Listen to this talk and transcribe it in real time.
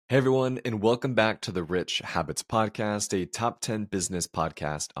Hey everyone, and welcome back to the Rich Habits Podcast, a top 10 business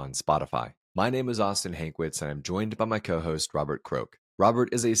podcast on Spotify. My name is Austin Hankwitz, and I'm joined by my co-host, Robert Croak. Robert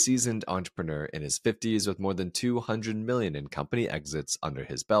is a seasoned entrepreneur in his 50s with more than 200 million in company exits under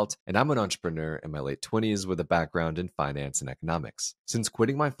his belt, and I'm an entrepreneur in my late 20s with a background in finance and economics. Since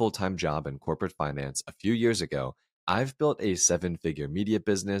quitting my full-time job in corporate finance a few years ago, I've built a seven-figure media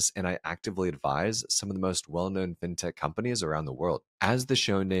business, and I actively advise some of the most well-known fintech companies around the world. As the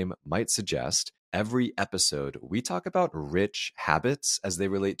show name might suggest, every episode we talk about rich habits as they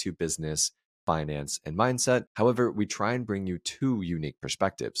relate to business, finance, and mindset. However, we try and bring you two unique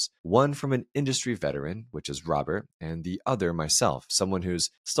perspectives. One from an industry veteran, which is Robert, and the other myself, someone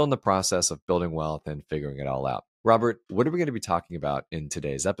who's still in the process of building wealth and figuring it all out. Robert, what are we going to be talking about in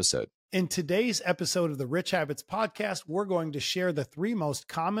today's episode? In today's episode of the Rich Habits Podcast, we're going to share the three most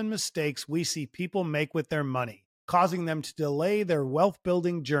common mistakes we see people make with their money, causing them to delay their wealth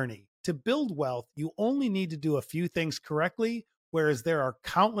building journey. To build wealth, you only need to do a few things correctly, whereas there are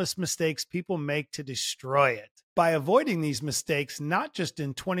countless mistakes people make to destroy it. By avoiding these mistakes, not just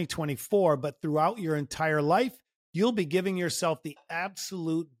in 2024, but throughout your entire life, you'll be giving yourself the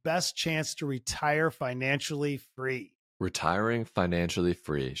absolute best chance to retire financially free. Retiring financially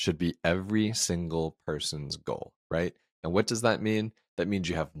free should be every single person's goal, right? And what does that mean? That means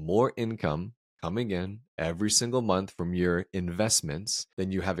you have more income coming in every single month from your investments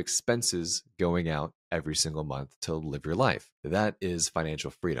than you have expenses going out every single month to live your life. That is financial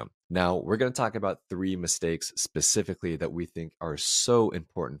freedom. Now, we're going to talk about three mistakes specifically that we think are so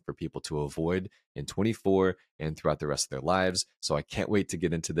important for people to avoid in 24 and throughout the rest of their lives. So I can't wait to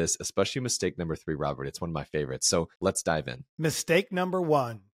get into this, especially mistake number 3, Robert. It's one of my favorites. So let's dive in. Mistake number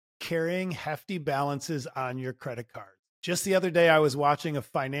 1, carrying hefty balances on your credit card. Just the other day, I was watching a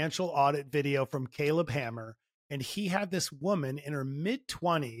financial audit video from Caleb Hammer, and he had this woman in her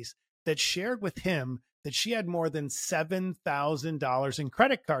mid-20s that shared with him that she had more than $7,000 in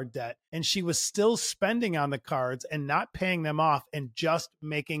credit card debt, and she was still spending on the cards and not paying them off and just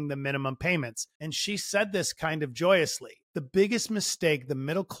making the minimum payments. And she said this kind of joyously. The biggest mistake the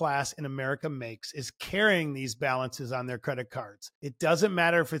middle class in America makes is carrying these balances on their credit cards. It doesn't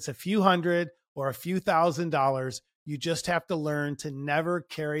matter if it's a few hundred or a few $1,000s. You just have to learn to never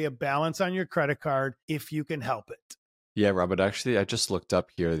carry a balance on your credit card if you can help it. Yeah, Robert, actually, I just looked up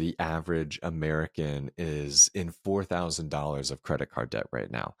here. The average American is in $4,000 of credit card debt right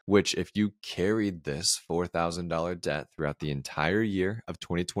now, which if you carried this $4,000 debt throughout the entire year of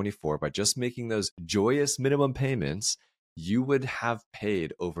 2024 by just making those joyous minimum payments, you would have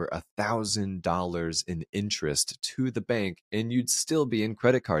paid over $1,000 in interest to the bank and you'd still be in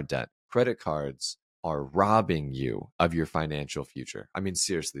credit card debt. Credit cards are robbing you of your financial future. I mean,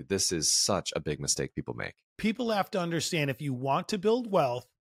 seriously, this is such a big mistake people make. People have to understand if you want to build wealth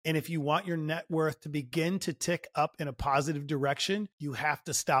and if you want your net worth to begin to tick up in a positive direction, you have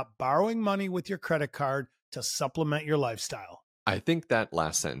to stop borrowing money with your credit card to supplement your lifestyle. I think that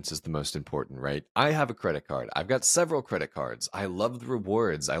last sentence is the most important, right? I have a credit card. I've got several credit cards. I love the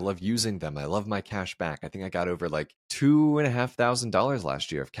rewards. I love using them. I love my cash back. I think I got over like $2,500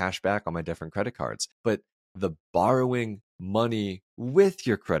 last year of cash back on my different credit cards. But the borrowing money with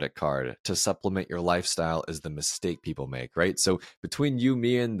your credit card to supplement your lifestyle is the mistake people make, right? So between you,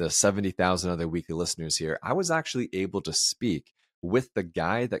 me, and the 70,000 other weekly listeners here, I was actually able to speak with the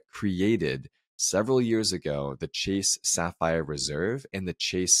guy that created several years ago the Chase Sapphire Reserve and the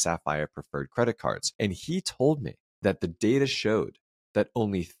Chase Sapphire Preferred credit cards. And he told me that the data showed that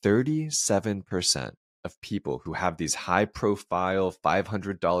only 37% of people who have these high profile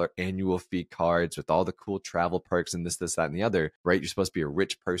 $500 annual fee cards with all the cool travel perks and this, that, and the other, right? You're supposed to be a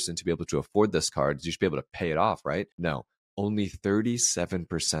rich person to be able to afford this card. You should be able to pay it off, right? No. Only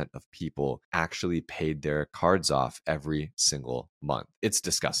 37% of people actually paid their cards off every single month. It's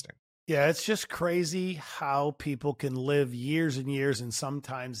disgusting. Yeah, it's just crazy how people can live years and years and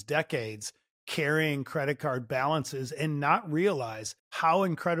sometimes decades carrying credit card balances and not realize how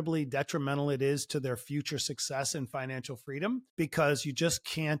incredibly detrimental it is to their future success and financial freedom, because you just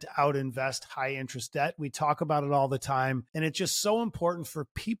can't outinvest high interest debt. We talk about it all the time, and it's just so important for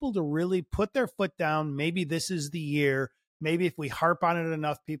people to really put their foot down. Maybe this is the year. Maybe if we harp on it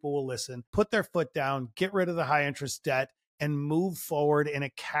enough, people will listen. Put their foot down, get rid of the high interest debt, and move forward in a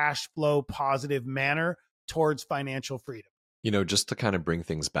cash flow positive manner towards financial freedom. You know, just to kind of bring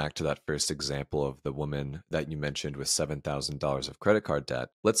things back to that first example of the woman that you mentioned with $7,000 of credit card debt,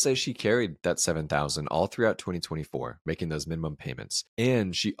 let's say she carried that $7,000 all throughout 2024, making those minimum payments,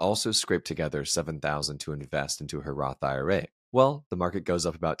 and she also scraped together $7,000 to invest into her Roth IRA. Well, the market goes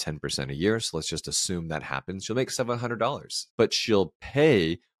up about 10% a year, so let's just assume that happens. She'll make $700, but she'll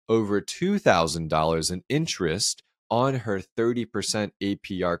pay over $2,000 in interest on her 30%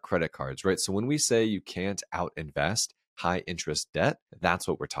 APR credit cards, right? So when we say you can't out invest high interest debt, that's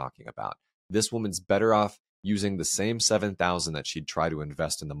what we're talking about. This woman's better off using the same 7,000 that she'd try to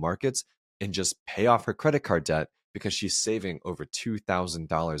invest in the markets and just pay off her credit card debt because she's saving over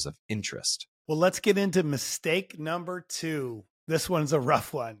 $2,000 of interest. Well, let's get into mistake number 2. This one's a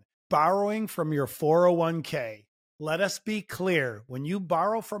rough one. Borrowing from your 401k. Let us be clear. When you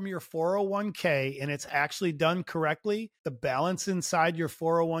borrow from your 401k and it's actually done correctly, the balance inside your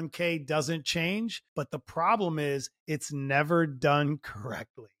 401k doesn't change. But the problem is it's never done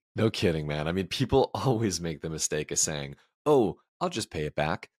correctly. No kidding, man. I mean, people always make the mistake of saying, oh, I'll just pay it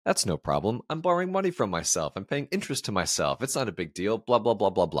back. That's no problem. I'm borrowing money from myself. I'm paying interest to myself. It's not a big deal. Blah, blah,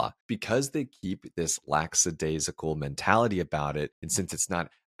 blah, blah, blah. Because they keep this lackadaisical mentality about it. And since it's not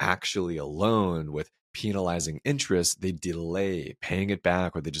actually a loan with penalizing interest, they delay paying it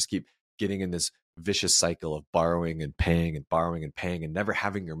back, or they just keep getting in this vicious cycle of borrowing and paying and borrowing and paying and never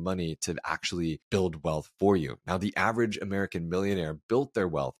having your money to actually build wealth for you. Now, the average American millionaire built their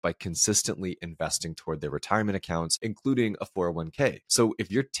wealth by consistently investing toward their retirement accounts, including a 401k. So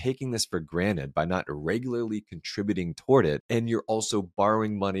if you're taking this for granted by not regularly contributing toward it, and you're also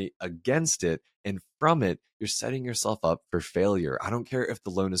borrowing money against it and from it, you're setting yourself up for failure. I don't care if the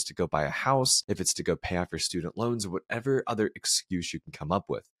loan is to go buy a house, if it's to go pay off your student loans, or whatever other excuse you can come up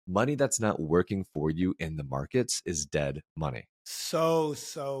with. Money that's not working for you in the markets is dead money. So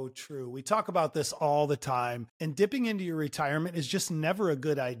true. We talk about this all the time, and dipping into your retirement is just never a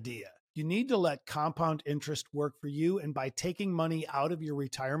good idea. You need to let compound interest work for you. And by taking money out of your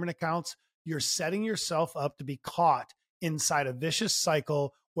retirement accounts, you're setting yourself up to be caught inside a vicious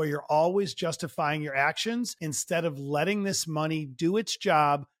cycle where you're always justifying your actions instead of letting this money do its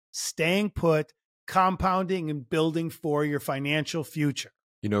job, staying put, compounding and building for your financial future.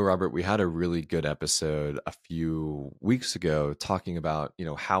 You know, Robert, we had a really good episode a few weeks ago talking about,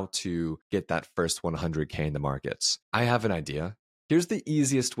 how to get that first 100K in the markets. I have an idea. Here's the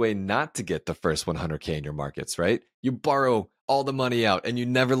easiest way not to get the first 100K in your markets, right? You borrow all the money out and you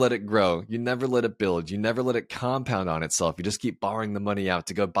never let it grow. You never let it build. You never let it compound on itself. You just keep borrowing the money out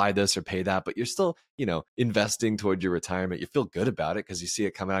to go buy this or pay that, but you're still, investing toward your retirement. You feel good about it because you see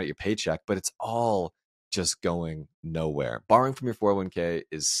it coming out of your paycheck, but it's all just going nowhere. Borrowing from your 401k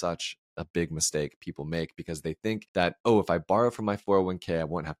is such a big mistake people make because they think that, if I borrow from my 401k, I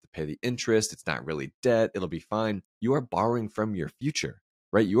won't have to pay the interest. It's not really debt. It'll be fine. You are borrowing from your future,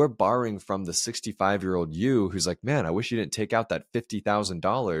 right? You are borrowing from the 65-year-old you who's like, man, I wish you didn't take out that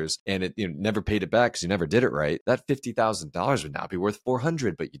 $50,000 and it never paid it back because you never did it right. That $50,000 would now be worth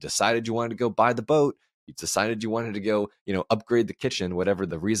 400, but you decided you wanted to go buy the boat. You decided you wanted to go, upgrade the kitchen, whatever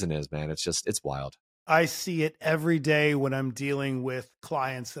the reason is, man. It's wild. I see it every day when I'm dealing with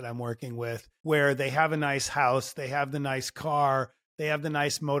clients that I'm working with, where they have a nice house, they have the nice car, they have the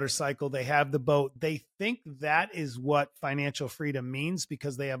nice motorcycle, they have the boat. They think that is what financial freedom means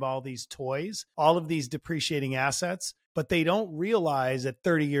because they have all these toys, all of these depreciating assets, but they don't realize at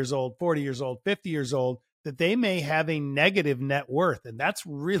 30 years old, 40 years old, 50 years old, that they may have a negative net worth. And that's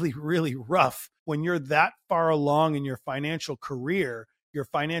really, really rough when you're that far along in your financial career, your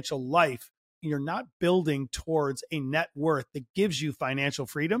financial life. You're not building towards a net worth that gives you financial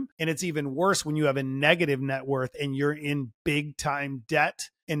freedom. And it's even worse when you have a negative net worth and you're in big time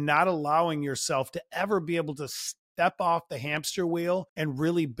debt and not allowing yourself to ever be able to step off the hamster wheel and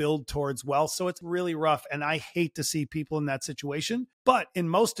really build towards wealth. So it's really rough. And I hate to see people in that situation. But in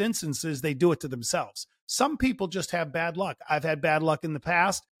most instances, they do it to themselves. Some people just have bad luck. I've had bad luck in the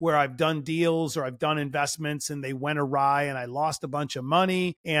past where I've done deals or I've done investments and they went awry and I lost a bunch of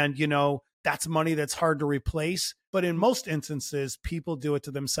money. And, that's money that's hard to replace. But in most instances, people do it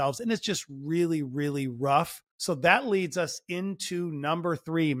to themselves. And it's just really, really rough. So that leads us into number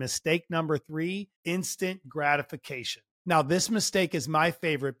 3, mistake number 3, instant gratification. Now, this mistake is my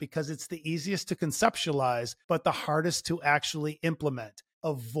favorite because it's the easiest to conceptualize, but the hardest to actually implement.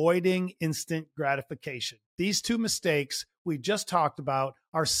 Avoiding instant gratification. These 2 mistakes we just talked about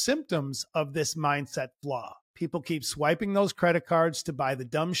are symptoms of this mindset flaw. People keep swiping those credit cards to buy the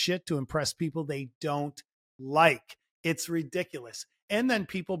dumb shit to impress people they don't like. It's ridiculous. And then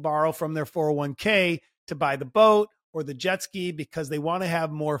people borrow from their 401k to buy the boat or the jet ski because they want to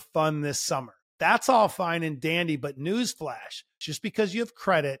have more fun this summer. That's all fine and dandy, but newsflash, just because you have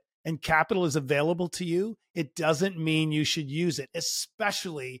credit and capital is available to you, it doesn't mean you should use it,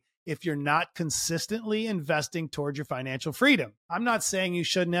 especially if you're not consistently investing towards your financial freedom. I'm not saying you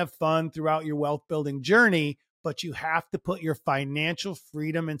shouldn't have fun throughout your wealth building journey, but you have to put your financial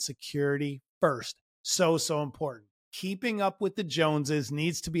freedom and security first. So important. Keeping up with the Joneses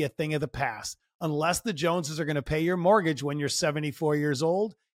needs to be a thing of the past, unless the Joneses are going to pay your mortgage when you're 74 years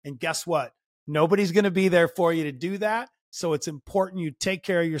old. And guess what? Nobody's going to be there for you to do that. So it's important you take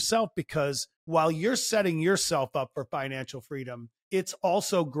care of yourself, because while you're setting yourself up for financial freedom, it's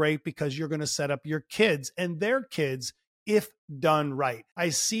also great because you're going to set up your kids and their kids if done right. I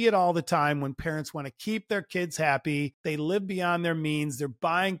see it all the time when parents want to keep their kids happy. They live beyond their means. They're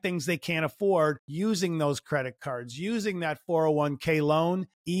buying things they can't afford, using those credit cards, using that 401k loan,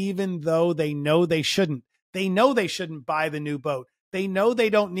 even though they know they shouldn't. They know they shouldn't buy the new boat. They know they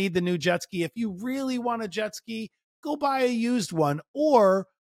don't need the new jet ski. If you really want a jet ski, go buy a used one, or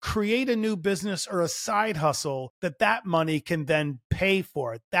create a new business or a side hustle that money can then pay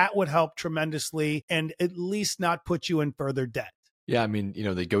for it. That would help tremendously and at least not put you in further debt. Yeah, I mean,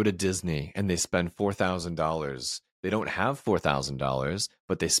 they go to Disney and they spend $4,000. They don't have $4,000,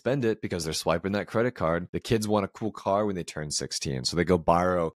 but they spend it because they're swiping that credit card. The kids want a cool car when they turn 16. So they go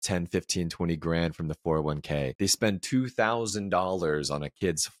borrow 10, 15, 20 grand from the 401k. They spend $2,000 on a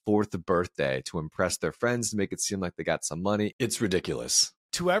kid's 4th birthday to impress their friends, to make it seem like they got some money. It's ridiculous.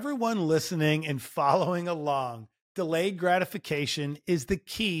 To everyone listening and following along, delayed gratification is the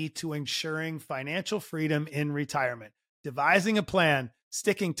key to ensuring financial freedom in retirement. Devising a plan,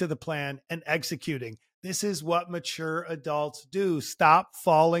 sticking to the plan, and executing. This is what mature adults do. Stop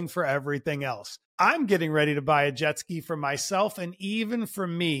falling for everything else. I'm getting ready to buy a jet ski for myself, and even for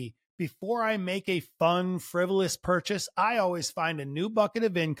me. Before I make a fun, frivolous purchase, I always find a new bucket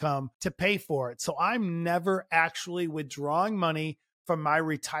of income to pay for it. So I'm never actually withdrawing money from my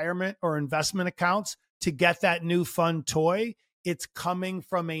retirement or investment accounts to get that new fun toy. It's coming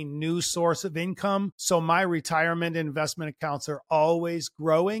from a new source of income. So my retirement investment accounts are always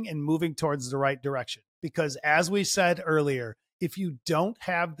growing and moving towards the right direction. Because as we said earlier, if you don't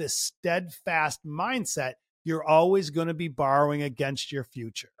have this steadfast mindset, you're always going to be borrowing against your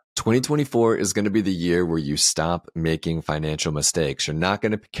future. 2024 is going to be the year where you stop making financial mistakes. You're not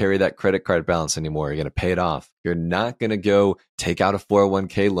going to carry that credit card balance anymore. You're going to pay it off. You're not going to go take out a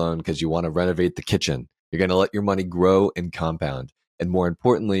 401k loan because you want to renovate the kitchen. You're going to let your money grow and compound. And more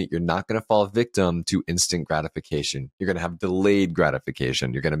importantly, you're not going to fall victim to instant gratification. You're going to have delayed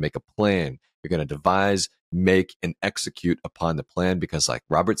gratification. You're going to make a plan. You're going to devise, make, and execute upon the plan because, like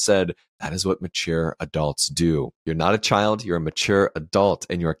Robert said, that is what mature adults do. You're not a child, you're a mature adult,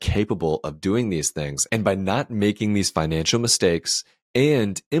 and you're capable of doing these things. And by not making these financial mistakes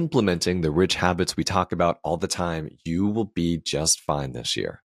and implementing the rich habits we talk about all the time, you will be just fine this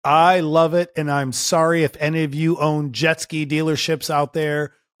year. I love it. And I'm sorry if any of you own jet ski dealerships out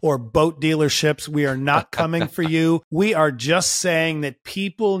there or boat dealerships. We are not coming for you. We are just saying that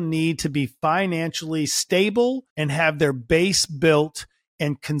people need to be financially stable and have their base built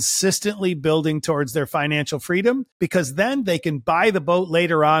and consistently building towards their financial freedom, because then they can buy the boat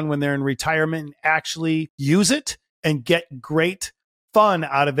later on when they're in retirement and actually use it and get great fun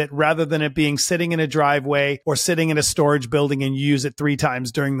out of it, rather than it being sitting in a driveway or sitting in a storage building and you use it 3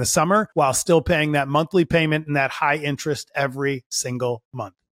 times during the summer while still paying that monthly payment and that high interest every single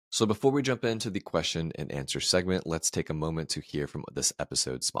month. So before we jump into the question and answer segment, let's take a moment to hear from this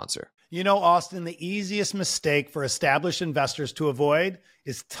episode's sponsor. You know, Austin, the easiest mistake for established investors to avoid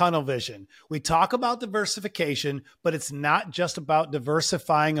is tunnel vision. We talk about diversification, but it's not just about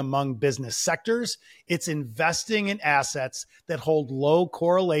diversifying among business sectors. It's investing in assets that hold low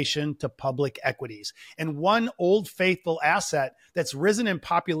correlation to public equities. And one old faithful asset that's risen in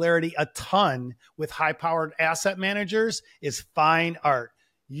popularity a ton with high-powered asset managers is fine art.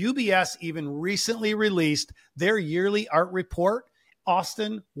 UBS even recently released their yearly art report.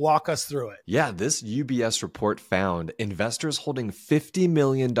 Austin, walk us through it. Yeah, this UBS report found investors holding $50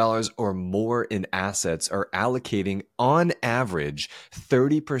 million or more in assets are allocating, on average,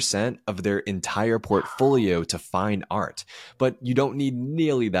 30% of their entire portfolio to fine art. But you don't need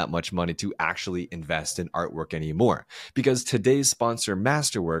nearly that much money to actually invest in artwork anymore, because today's sponsor,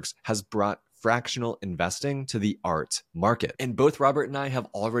 Masterworks, has brought fractional investing to the art market. And both Robert and I have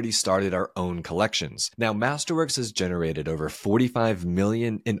already started our own collections. Now, Masterworks has generated over $45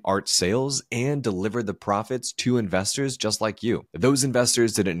 million in art sales and delivered the profits to investors just like you. Those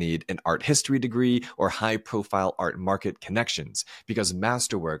investors didn't need an art history degree or high-profile art market connections, because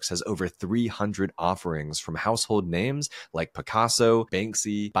Masterworks has over 300 offerings from household names like Picasso,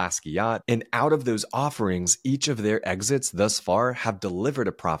 Banksy, Basquiat. And out of those offerings, each of their exits thus far have delivered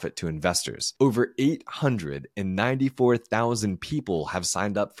a profit to investors. Masterworks. Over 894,000 people have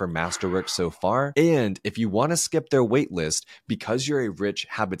signed up for Masterworks so far. And if you want to skip their wait list, because you're a Rich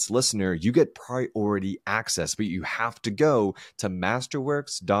Habits listener, you get priority access, but you have to go to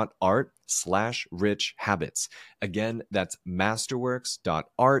masterworks.art/rich habits. Again, that's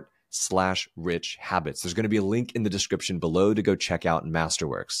masterworks.art/rich habits. There's going to be a link in the description below to go check out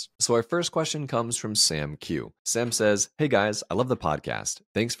Masterworks. So our first question comes from Sam Q. Sam says, "Hey guys, I love the podcast.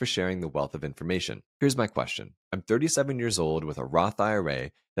 Thanks for sharing the wealth of information. Here's my question. I'm 37 years old with a Roth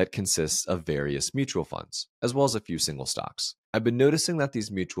IRA that consists of various mutual funds, as well as a few single stocks. I've been noticing that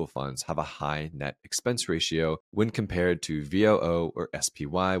these mutual funds have a high net expense ratio when compared to VOO or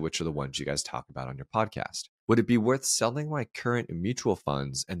SPY, which are the ones you guys talk about on your podcast. Would it be worth selling my current mutual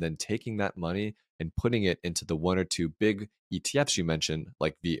funds and then taking that money and putting it into the one or two big ETFs you mentioned,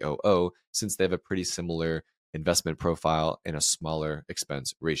 like VOO, since they have a pretty similar investment profile and a smaller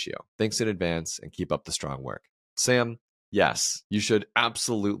expense ratio? Thanks in advance and keep up the strong work." Sam, yes, you should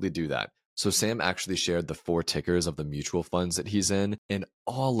absolutely do that. So Sam actually shared the 4 tickers of the mutual funds that he's in, and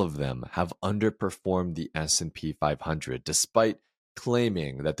all of them have underperformed the S&P 500 despite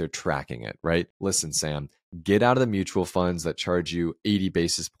claiming that they're tracking it, right? Listen, Sam, get out of the mutual funds that charge you 80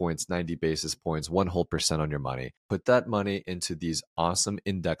 basis points, 90 basis points, 1% on your money. Put that money into these awesome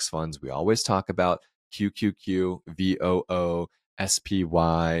index funds we always talk about: QQQ, VOO,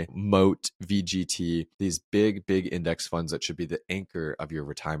 SPY, MOAT, VGT, these big index funds that should be the anchor of your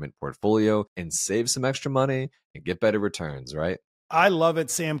retirement portfolio, and save some extra money and get better returns, right? I love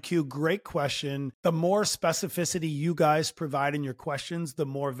it, Sam Q. Great question. The more specificity you guys provide in your questions, the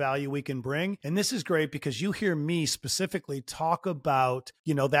more value we can bring. And this is great because you hear me specifically talk about,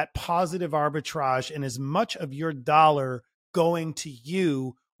 that positive arbitrage and as much of your dollar going to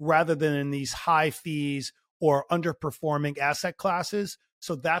you rather than in these high fees or underperforming asset classes.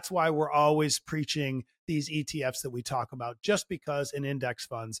 So that's why we're always preaching these ETFs that we talk about, just because, in index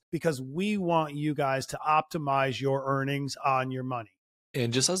funds, because we want you guys to optimize your earnings on your money.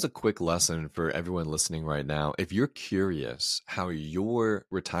 And just as a quick lesson for everyone listening right now, if you're curious how your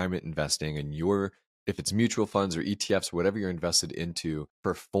retirement investing and if it's mutual funds or ETFs, whatever you're invested into,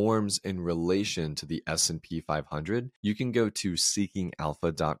 performs in relation to the S&P 500, you can go to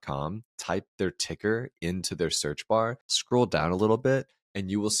seekingalpha.com, type their ticker into their search bar, scroll down a little bit,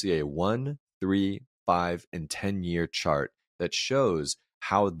 and you will see a 1, 3, 5, and 10-year chart that shows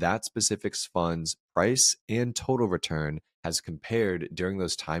how that specific fund's price and total return has compared during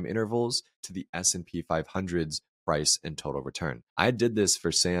those time intervals to the S&P 500's price and total return. I did this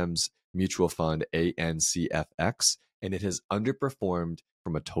for Sam's mutual fund ANCFX, and it has underperformed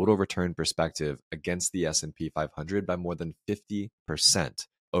from a total return perspective against the S&P 500 by more than 50%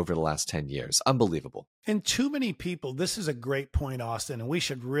 over the last 10 years. Unbelievable. And too many people, this is a great point, Austin, and we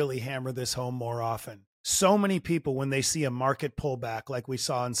should really hammer this home more often. So many people, when they see a market pullback like we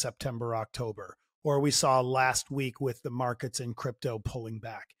saw in September, October, or we saw last week with the markets and crypto pulling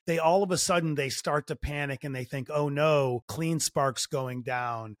back, they all of a sudden they start to panic and they think, oh no, CleanSpark's going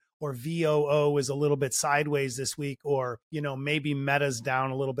down, or VOO is a little bit sideways this week, or maybe Meta's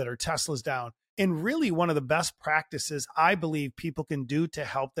down a little bit, or Tesla's down. And really, one of the best practices I believe people can do to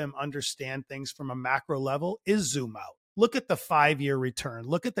help them understand things from a macro level is zoom out. Look at the 5-year return,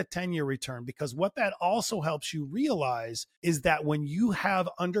 look at the 10-year return, because what that also helps you realize is that when you have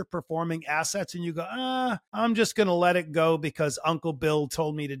underperforming assets and you go, I'm just going to let it go because Uncle Bill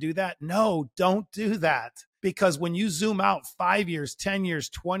told me to do that. No, don't do that. Because when you zoom out 5 years, 10 years,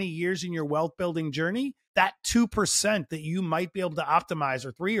 20 years in your wealth building journey, that 2% that you might be able to optimize,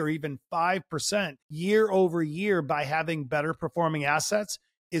 or 3 or even 5% year over year by having better performing assets,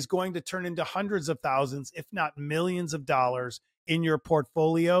 is going to turn into hundreds of thousands, if not millions of dollars in your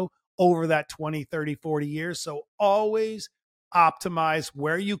portfolio over that 20, 30, 40 years. So always optimize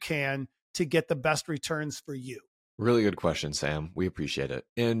where you can to get the best returns for you. Really good question, Sam. We appreciate it.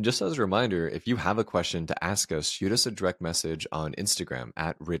 And just as a reminder, if you have a question to ask us, shoot us a direct message on Instagram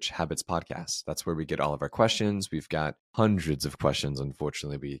at Rich Habits Podcast. That's where we get all of our questions. We've got hundreds of questions,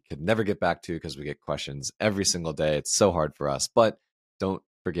 unfortunately, we could never get back to because we get questions every single day. It's so hard for us, but don't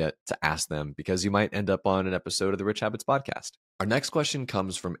forget to ask them because you might end up on an episode of the Rich Habits Podcast. Our next question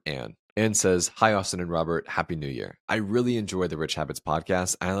comes from Anne. Anne says, "Hi, Austin and Robert. Happy New Year. I really enjoy the Rich Habits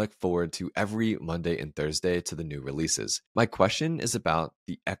Podcast, and I look forward to every Monday and Thursday to the new releases. My question is about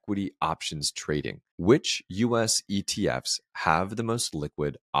the equity options trading. Which US ETFs have the most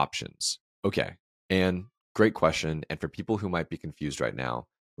liquid options?" Okay, Anne, great question. And for people who might be confused right now,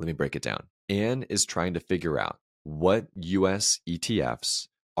 let me break it down. Anne is trying to figure out what US ETFs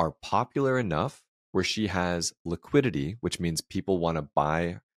are popular enough where she has liquidity, which means people want to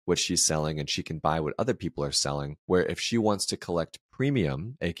buy what she's selling and she can buy what other people are selling. Where if she wants to collect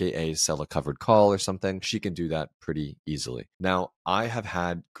premium, aka sell a covered call or something, she can do that pretty easily. Now, I have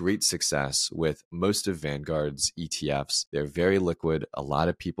had great success with most of Vanguard's ETFs. They're very liquid. A lot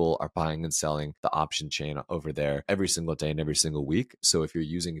of people are buying and selling the option chain over there every single day and every single week. So if you're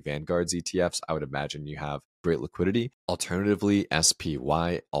using Vanguard's ETFs, I would imagine you have great liquidity. Alternatively,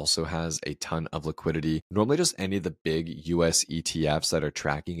 SPY also has a ton of liquidity. Normally, just any of the big US ETFs that are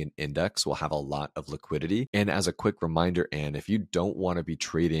tracking an index will have a lot of liquidity. And as a quick reminder, Anne, if you don't want to be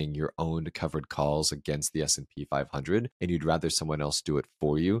trading your own covered calls against the S&P 500 and you'd rather someone else do it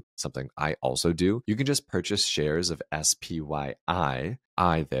for you, something I also do, you can just purchase shares of SPYI.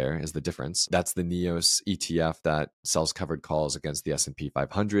 I there is the difference. That's the NEOS ETF that sells covered calls against the S&P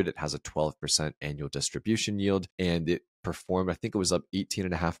 500. It has a 12% annual distribution yield, and it performed, I think it was up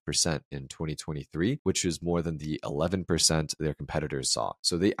 18.5% in 2023, which is more than the 11% their competitors saw.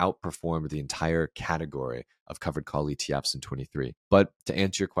 So they outperformed the entire category of covered call ETFs in 23. But to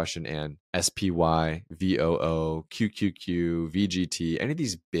answer your question, Anne, SPY, VOO, QQQ, VGT, any of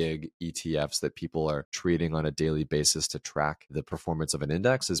these big ETFs that people are trading on a daily basis to track the performance of an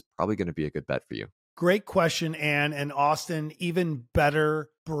index is probably going to be a good bet for you. Great question, Anne and Austin. Even better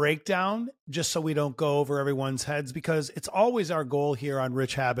breakdown, just so we don't go over everyone's heads, because it's always our goal here on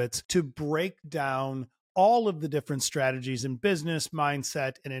Rich Habits to break down all of the different strategies in business,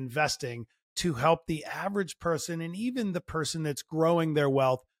 mindset, and investing to help the average person and even the person that's growing their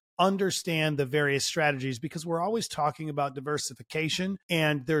wealth understand the various strategies, because we're always talking about diversification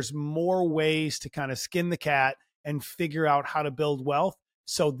and there's more ways to kind of skin the cat and figure out how to build wealth.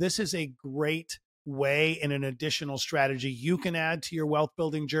 So this is a great way and an additional strategy you can add to your wealth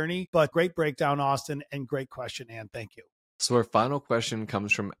building journey. But great breakdown, Austin, and great question, Anne. Thank you. So our final question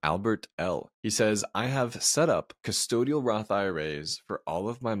comes from Albert L. He says, I have set up custodial Roth IRAs for all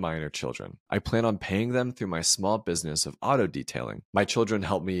of my minor children. I plan on paying them through my small business of auto detailing. My children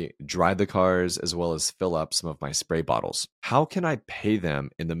help me dry the cars as well as fill up some of my spray bottles. How can I pay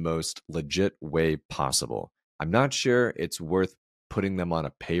them in the most legit way possible? I'm not sure it's worth putting them on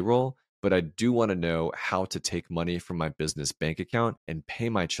a payroll, but I do want to know how to take money from my business bank account and pay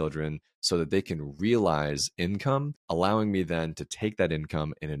my children so that they can realize income, allowing me then to take that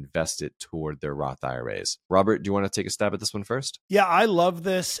income and invest it toward their Roth IRAs. Robert, do you want to take a stab at this one first? Yeah, I love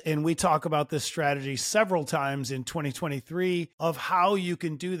this. And we talk about this strategy several times in 2023 of how you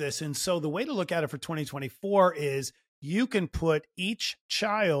can do this. And so the way to look at it for 2024 is you can put each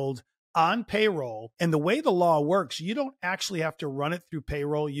child on payroll. And the way the law works, you don't actually have to run it through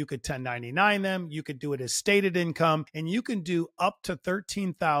payroll. You could 1099 them. You could do it as stated income, and you can do up to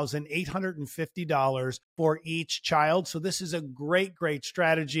 $13,850 for each child. So this is a great, great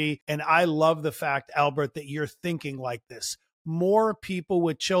strategy. And I love the fact, Albert, that you're thinking like this. More people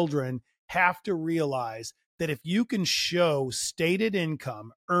with children have to realize that if you can show stated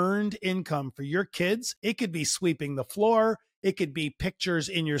income, earned income for your kids, it could be sweeping the floor. It could be pictures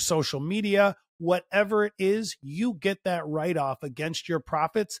in your social media, whatever it is, you get that write-off against your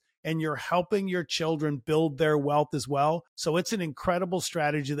profits and you're helping your children build their wealth as well. So it's an incredible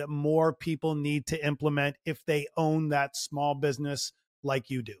strategy that more people need to implement if they own that small business like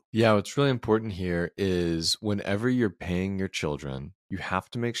you do. Yeah, what's really important here is whenever you're paying your children, you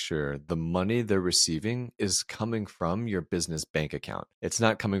have to make sure the money they're receiving is coming from your business bank account. It's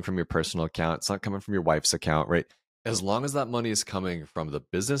not coming from your personal account. It's not coming from your wife's account, right? As long as that money is coming from the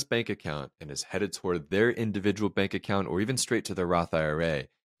business bank account and is headed toward their individual bank account or even straight to their Roth IRA,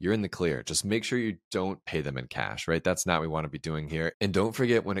 you're in the clear. Just make sure you don't pay them in cash, right? That's not what we want to be doing here. And don't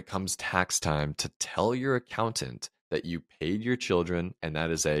forget when it comes tax time to tell your accountant that you paid your children, and that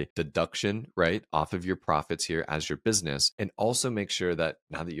is a deduction, right, off of your profits here as your business. And also make sure that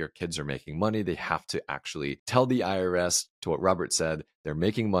now that your kids are making money, they have to actually tell the IRS, to what Robert said, they're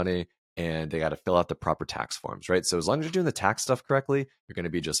making money, and they got to fill out the proper tax forms, right? So as long as you're doing the tax stuff correctly, you're going to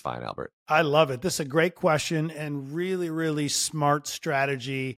be just fine, Albert. I love it. This is a great question and really, really smart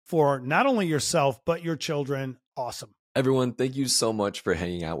strategy for not only yourself, but your children. Awesome. Everyone, thank you so much for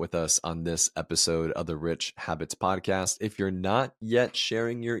hanging out with us on this episode of the Rich Habits Podcast. If you're not yet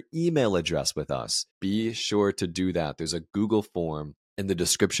sharing your email address with us, be sure to do that. There's a Google form in the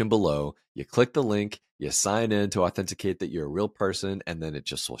description below. You click the link, you sign in to authenticate that you're a real person, and then it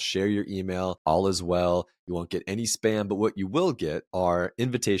just will share your email. All is well. You won't get any spam, but what you will get are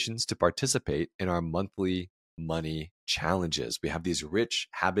invitations to participate in our monthly money challenges. We have these Rich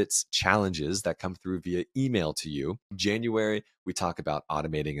Habits challenges that come through via email to you. In January, we talk about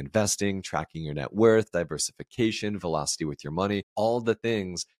automating investing, tracking your net worth, diversification, velocity with your money, all the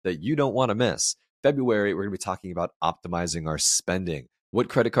things that you don't want to miss. February, we're going to be talking about optimizing our spending. what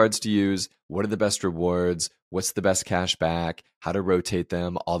credit cards to use, what are the best rewards, what's the best cash back, how to rotate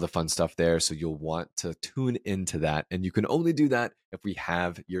them, all the fun stuff there. So you'll want to tune into that. And you can only do that if we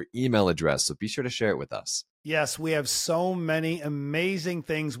have your email address. So be sure to share it with us. Yes, we have so many amazing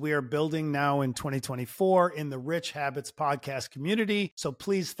things we are building now in 2024 in the Rich Habits podcast community. So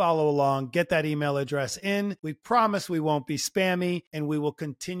please follow along, get that email address in. We promise we won't be spammy, and we will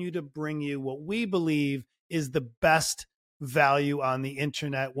continue to bring you what we believe is the best value on the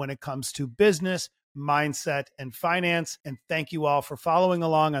internet when it comes to business, mindset, and finance. And thank you all for following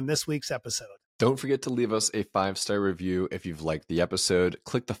along on this week's episode. Don't forget to leave us a 5-star review if you've liked the episode.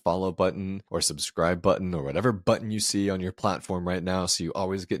 Click the follow button or subscribe button or whatever button you see on your platform right now so you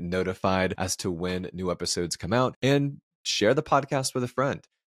always get notified as to when new episodes come out. And share the podcast with a friend.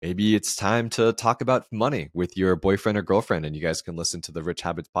 Maybe it's time to talk about money with your boyfriend or girlfriend, and you guys can listen to the Rich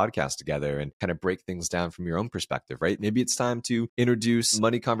Habits podcast together and kind of break things down from your own perspective, right? Maybe it's time to introduce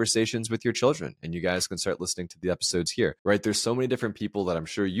money conversations with your children, and you guys can start listening to the episodes here, right? There's so many different people that I'm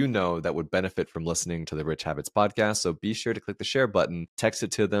sure you know that would benefit from listening to the Rich Habits podcast. So be sure to click the share button, text it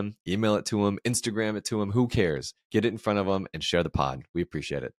to them, email it to them, Instagram it to them. Who cares? Get it in front of them and share the pod. We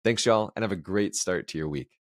appreciate it. Thanks, y'all, and have a great start to your week.